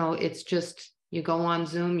 You know, it's just, you go on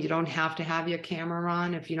Zoom, you don't have to have your camera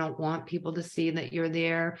on if you don't want people to see that you're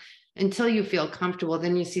there. Until you feel comfortable,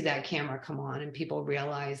 then you see that camera come on and people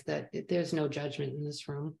realize that there's no judgment in this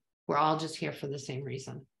room. We're all just here for the same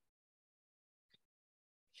reason.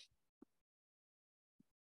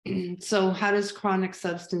 So how does chronic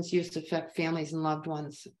substance use affect families and loved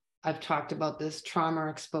ones? I've talked about this: trauma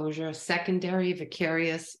exposure, secondary,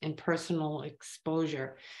 vicarious, and personal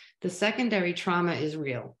exposure. The secondary trauma is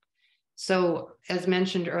real. So as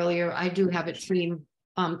mentioned earlier, I do have a team.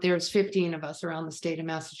 There's 15 of us around the state of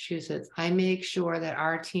Massachusetts. I make sure that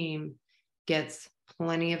our team gets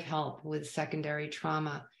plenty of help with secondary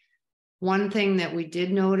trauma. One thing that we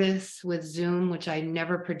did notice with Zoom, which I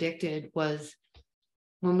never predicted, was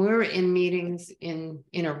when we were in meetings in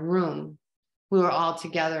a room, we were all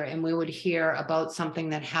together and we would hear about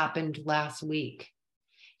something that happened last week.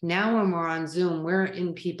 Now, when we're on Zoom, we're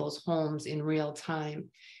in people's homes in real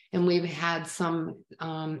time. And we've had some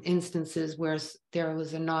instances where there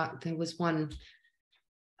was a knock. There was one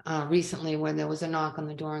recently where there was a knock on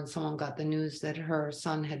the door and someone got the news that her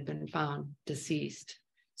son had been found deceased.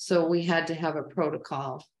 So we had to have a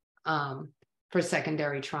protocol for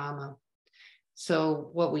secondary trauma. So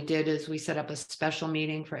what we did is we set up a special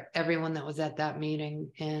meeting for everyone that was at that meeting.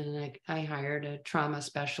 And I hired a trauma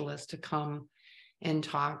specialist to come and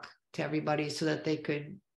talk to everybody so that they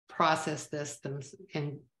could process this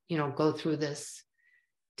and, you know, go through this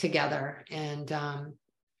together. And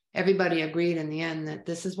everybody agreed in the end that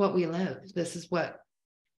this is what we live. This is what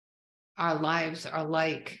our lives are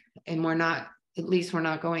like. And we're not, at least we're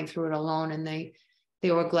not going through it alone. And they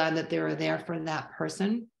were glad that they were there for that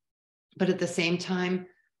person. But at the same time,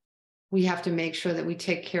 we have to make sure that we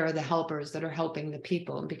take care of the helpers that are helping the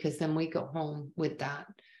people, because then we go home with that.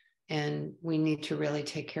 And we need to really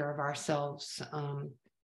take care of ourselves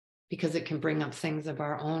because it can bring up things of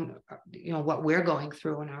our own, you know, what we're going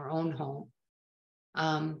through in our own home.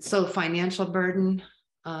 So financial burden,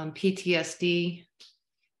 PTSD,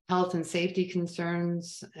 health and safety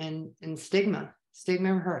concerns, and stigma.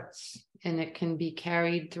 Stigma hurts, and it can be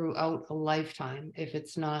carried throughout a lifetime if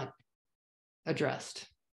it's not addressed.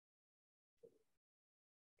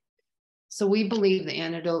 So we believe the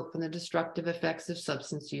antidote for the destructive effects of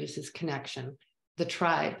substance use is connection, the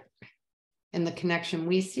tribe. And the connection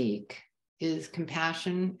we seek is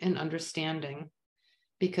compassion and understanding.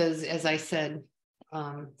 Because as I said,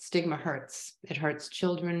 stigma hurts. It hurts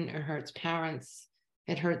children, it hurts parents,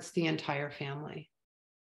 it hurts the entire family.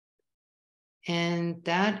 And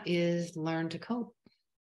that is learn to cope.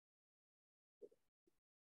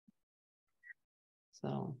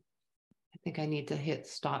 So I think I need to hit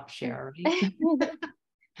stop share. Right?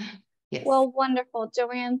 Yes. Well, wonderful.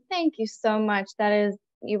 Joanne, thank you so much.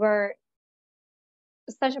 You were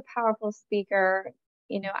such a powerful speaker.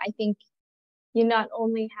 You know, I think you not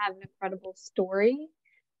only have an incredible story,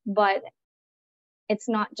 but it's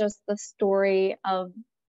not just the story of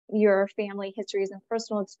your family histories and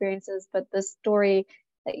personal experiences, but the story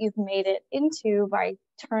that you've made it into by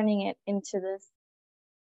turning it into this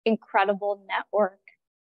incredible network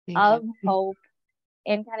of hope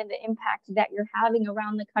and kind of the impact that you're having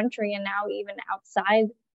around the country and now even outside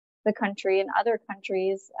the country and other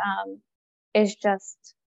countries is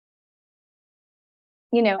just,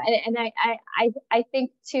 you know, and I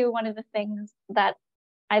think too, one of the things that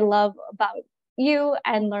I love about you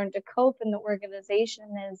and Learn to Cope in the organization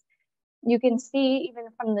is you can see even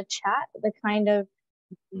from the chat the kind of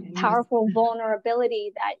powerful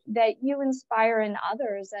vulnerability that you inspire in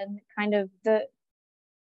others, and kind of the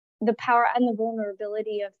power and the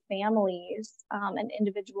vulnerability of families and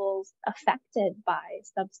individuals affected by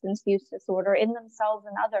substance use disorder in themselves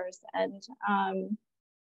and others. And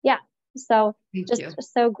yeah, so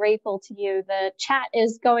so grateful to you. The chat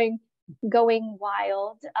is going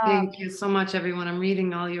wild. Thank you so much, everyone. I'm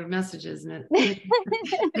reading all your messages.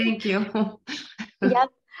 Thank you. Yep.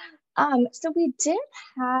 So we did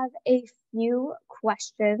have a few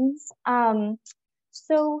questions.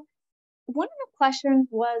 So one of the questions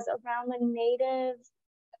was around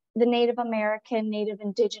the Native American, Native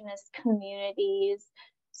Indigenous communities.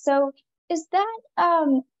 So is that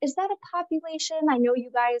a population? I know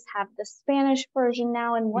you guys have the Spanish version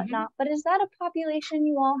now and whatnot, but is that a population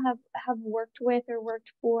you all have worked with or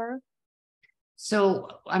worked for? So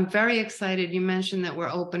I'm very excited. You mentioned that we're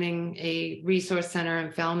opening a resource center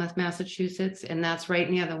in Falmouth, Massachusetts, and that's right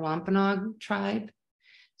near the Wampanoag tribe.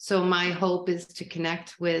 So my hope is to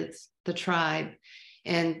connect with the tribe.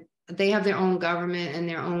 And they have their own government and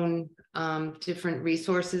their own different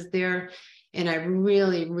resources there. And I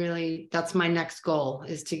really, that's my next goal,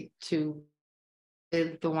 is to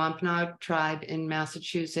the Wampanoag tribe in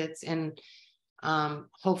Massachusetts, and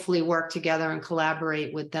hopefully work together and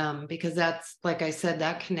collaborate with them, because that's, like I said,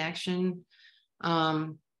 that connection,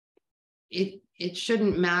 it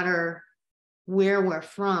shouldn't matter where we're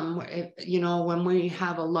from. When we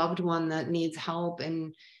have a loved one that needs help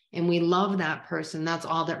and we love that person, that's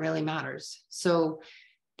all that really matters. So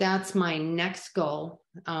that's my next goal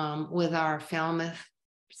with our Falmouth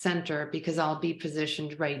Center, because I'll be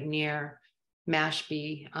positioned right near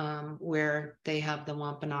Mashpee, where they have the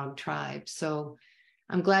Wampanoag tribe. So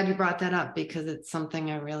I'm glad you brought that up, because it's something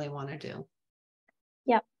I really want to do.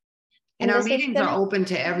 Yep. And our meetings are open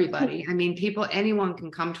to everybody. I mean, anyone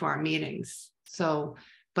can come to our meetings. So,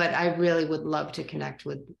 but I really would love to connect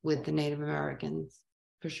with the Native Americans,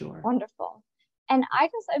 for sure. Wonderful. And I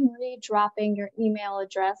just am redropping your email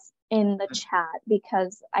address in the chat,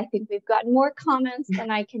 because I think we've gotten more comments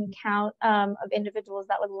than I can count of individuals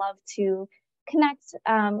that would love to connect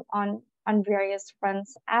on various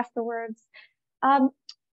fronts afterwards.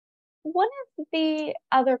 One of the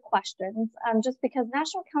other questions, just because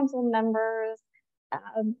National Council members,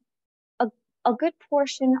 a good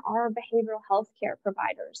portion are behavioral health care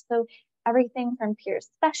providers. So everything from peer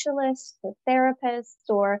specialists to therapists,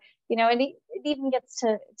 or, it even gets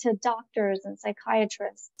to doctors and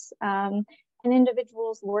psychiatrists, and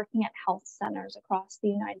individuals working at health centers across the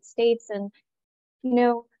United States. And,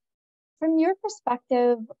 from your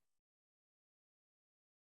perspective,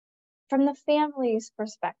 from the family's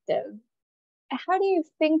perspective, how do you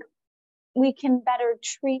think we can better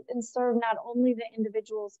treat and serve not only the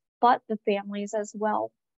individuals, but the families as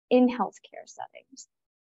well in healthcare settings?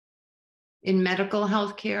 In medical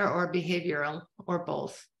healthcare or behavioral, or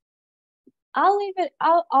both? I'll leave it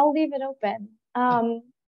open.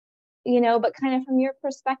 But kind of from your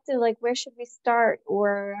perspective, like, where should we start,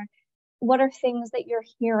 or what are things that you're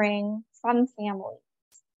hearing from families?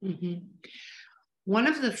 Mm-hmm. One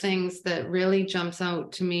of the things that really jumps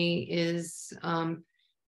out to me is,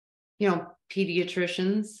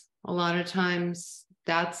 pediatricians. A lot of times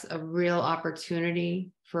that's a real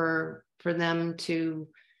opportunity for them to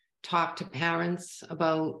talk to parents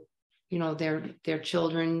about, their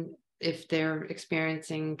children, if they're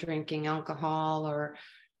experiencing drinking alcohol or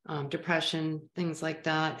depression, things like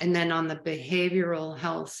that. And then on the behavioral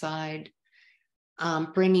health side,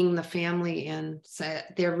 bringing the family in. So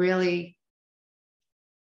they're really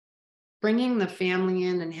bringing the family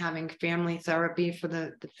in, and having family therapy for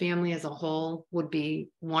the family as a whole would be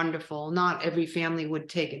wonderful. Not every family would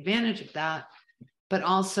take advantage of that, but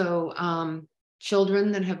also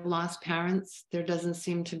children that have lost parents, there doesn't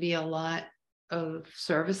seem to be a lot of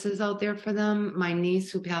services out there for them. My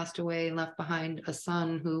niece, who passed away, left behind a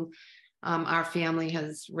son who our family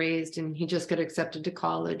has raised, and he just got accepted to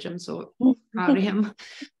college. I'm so proud of him.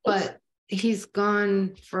 But he's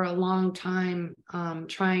gone for a long time,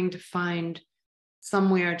 trying to find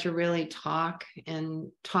somewhere to really talk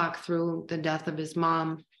through the death of his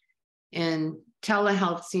mom. And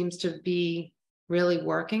telehealth seems to be really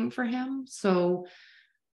working for him. So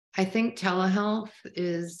I think telehealth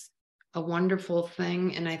is a wonderful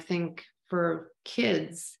thing. And I think for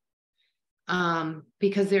kids,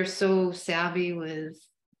 because they're so savvy with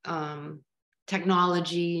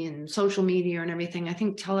technology and social media and everything, I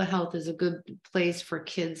think telehealth is a good place for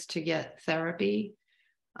kids to get therapy,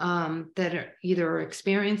 that are either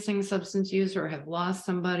experiencing substance use or have lost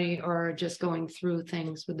somebody, or just going through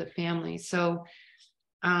things with the family. So,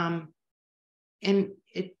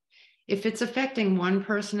 if it's affecting one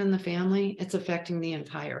person in the family, it's affecting the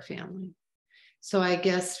entire family. So I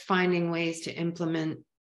guess finding ways to implement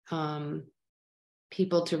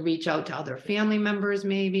people to reach out to other family members,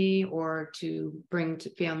 maybe, or to bring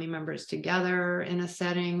family members together in a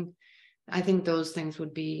setting. I think those things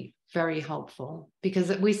would be very helpful,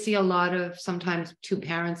 because we see a lot of, sometimes two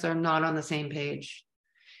parents are not on the same page.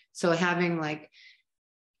 So having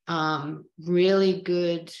really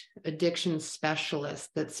good addiction specialists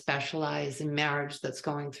that specialize in marriage that's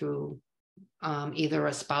going through either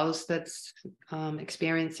a spouse that's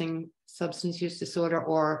experiencing substance use disorder,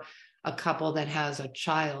 or a couple that has a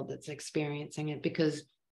child that's experiencing it, because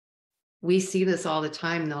we see this all the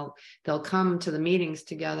time. They'll come to the meetings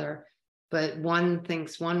together, but one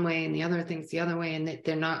thinks one way and the other thinks the other way, and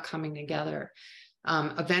they're not coming together.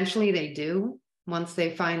 Eventually they do, once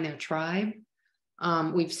they find their tribe.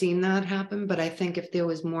 We've seen that happen, but I think if there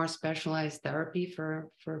was more specialized therapy for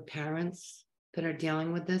parents that are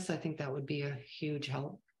dealing with this, I think that would be a huge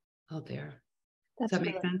help out there. That's Does that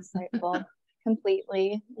make sense? Insightful.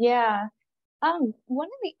 completely. Yeah. One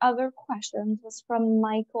of the other questions was from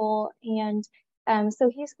Michael, and so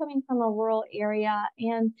he's coming from a rural area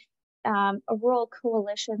and a rural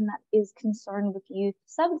coalition that is concerned with youth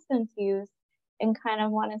substance use, and kind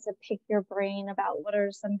of wanted to pick your brain about what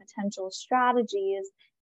are some potential strategies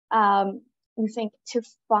you think to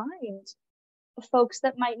find folks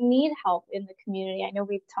that might need help in the community. I know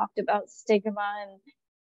we've talked about stigma,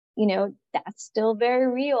 and that's still very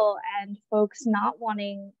real, and folks not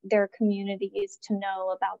wanting their communities to know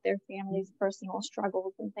about their family's personal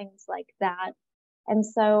struggles and things like that. And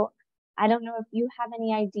so I don't know if you have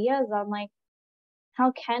any ideas on like,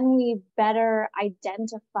 how can we better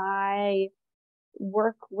identify,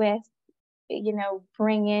 work with,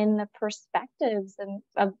 bring in the perspectives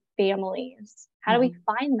of families? How do we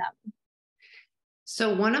find them?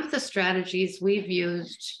 So one of the strategies we've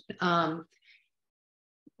used,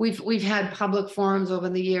 we've had public forums over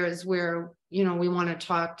the years where, we want to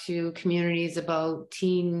talk to communities about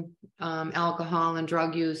teen alcohol and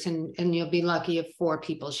drug use, and you'll be lucky if 4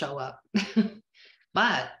 people show up.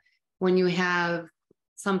 But when you have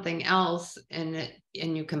something else and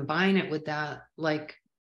you combine it with that, like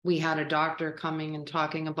we had a doctor coming and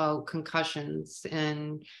talking about concussions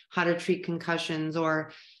and how to treat concussions,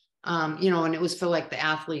 or and it was for like the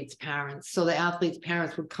athletes' parents. So the athletes'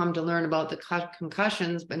 parents would come to learn about the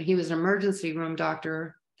concussions, but he was an emergency room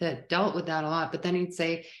doctor that dealt with that a lot. But then he'd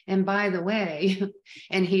say, and by the way,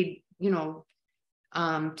 and he'd,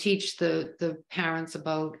 teach the parents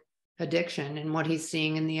about addiction and what he's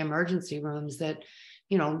seeing in the emergency rooms, that,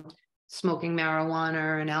 smoking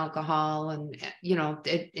marijuana and alcohol, and,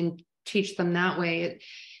 and teach them that way.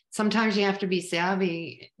 Sometimes you have to be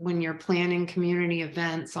savvy when you're planning community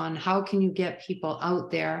events on how can you get people out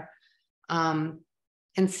there. And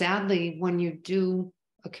sadly, when you do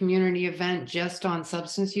a community event just on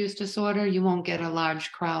substance use disorder, you won't get a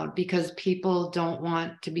large crowd, because people don't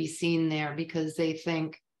want to be seen there, because they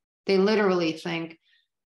literally think,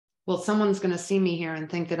 well, someone's going to see me here and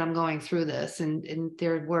think that I'm going through this, and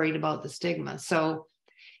they're worried about the stigma. So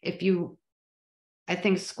I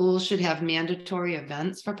think schools should have mandatory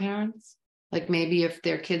events for parents. Like maybe if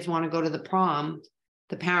their kids want to go to the prom,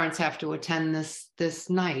 the parents have to attend this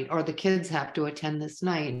night, or the kids have to attend this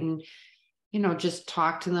night, and, just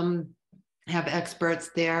talk to them, have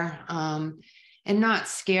experts there, and not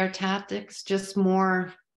scare tactics, just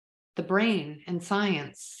more the brain and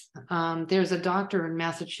science. There's a doctor in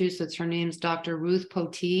Massachusetts, her name's Dr. Ruth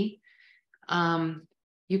Potee.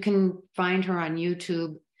 You can find her on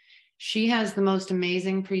YouTube. She has the most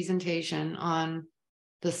amazing presentation on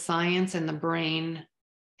the science and the brain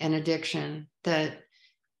and addiction that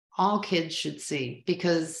all kids should see,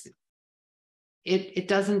 because it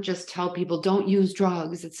doesn't just tell people don't use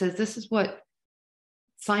drugs. It says this is what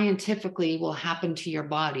scientifically will happen to your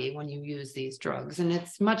body when you use these drugs. And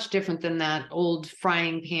it's much different than that old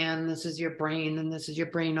frying pan, this is your brain and this is your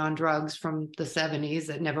brain on drugs from the 70s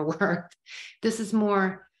that never worked. This is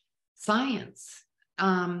more science.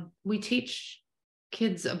 We teach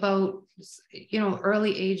kids about,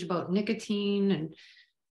 early age about nicotine and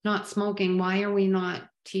not smoking. Why are we not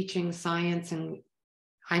teaching science? And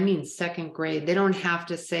I mean, 2nd grade, they don't have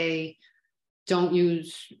to say, don't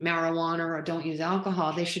use marijuana or don't use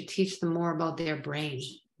alcohol. They should teach them more about their brain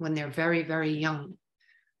when they're very, very young.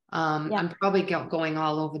 I'm probably going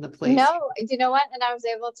all over the place. No, you know what? And I was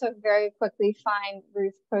able to very quickly find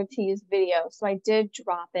Ruth Potee's video. So I did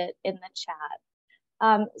drop it in the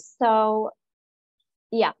chat. So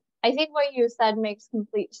yeah, I think what you said makes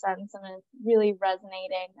complete sense and it's really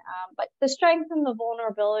resonating. But the strength and the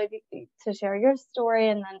vulnerability to share your story,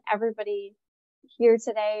 and then everybody here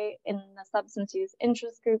today in the substance use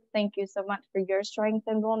interest group, thank you so much for your strength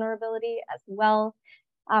and vulnerability as well.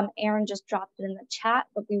 Aaron just dropped it in the chat,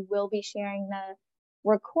 but we will be sharing the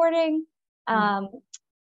recording and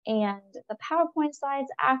the PowerPoint slides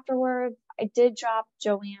afterwards. I did drop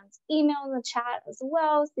Joanne's email in the chat as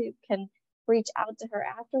well, so you can reach out to her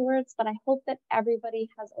afterwards. But I hope that everybody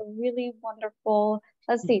has a really wonderful,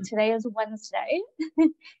 let's see, today is Wednesday.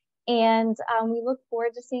 And we look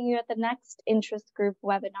forward to seeing you at the next interest group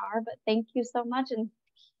webinar. But thank you so much, and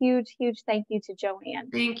huge, huge thank you to Joanne.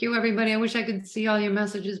 Thank you, everybody. I wish I could see all your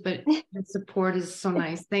messages, but the support is so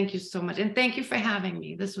nice. Thank you so much. And thank you for having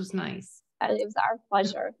me. This was nice. It was our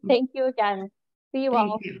pleasure. Thank you again. See you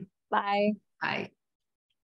all. Thank you. Bye. Bye.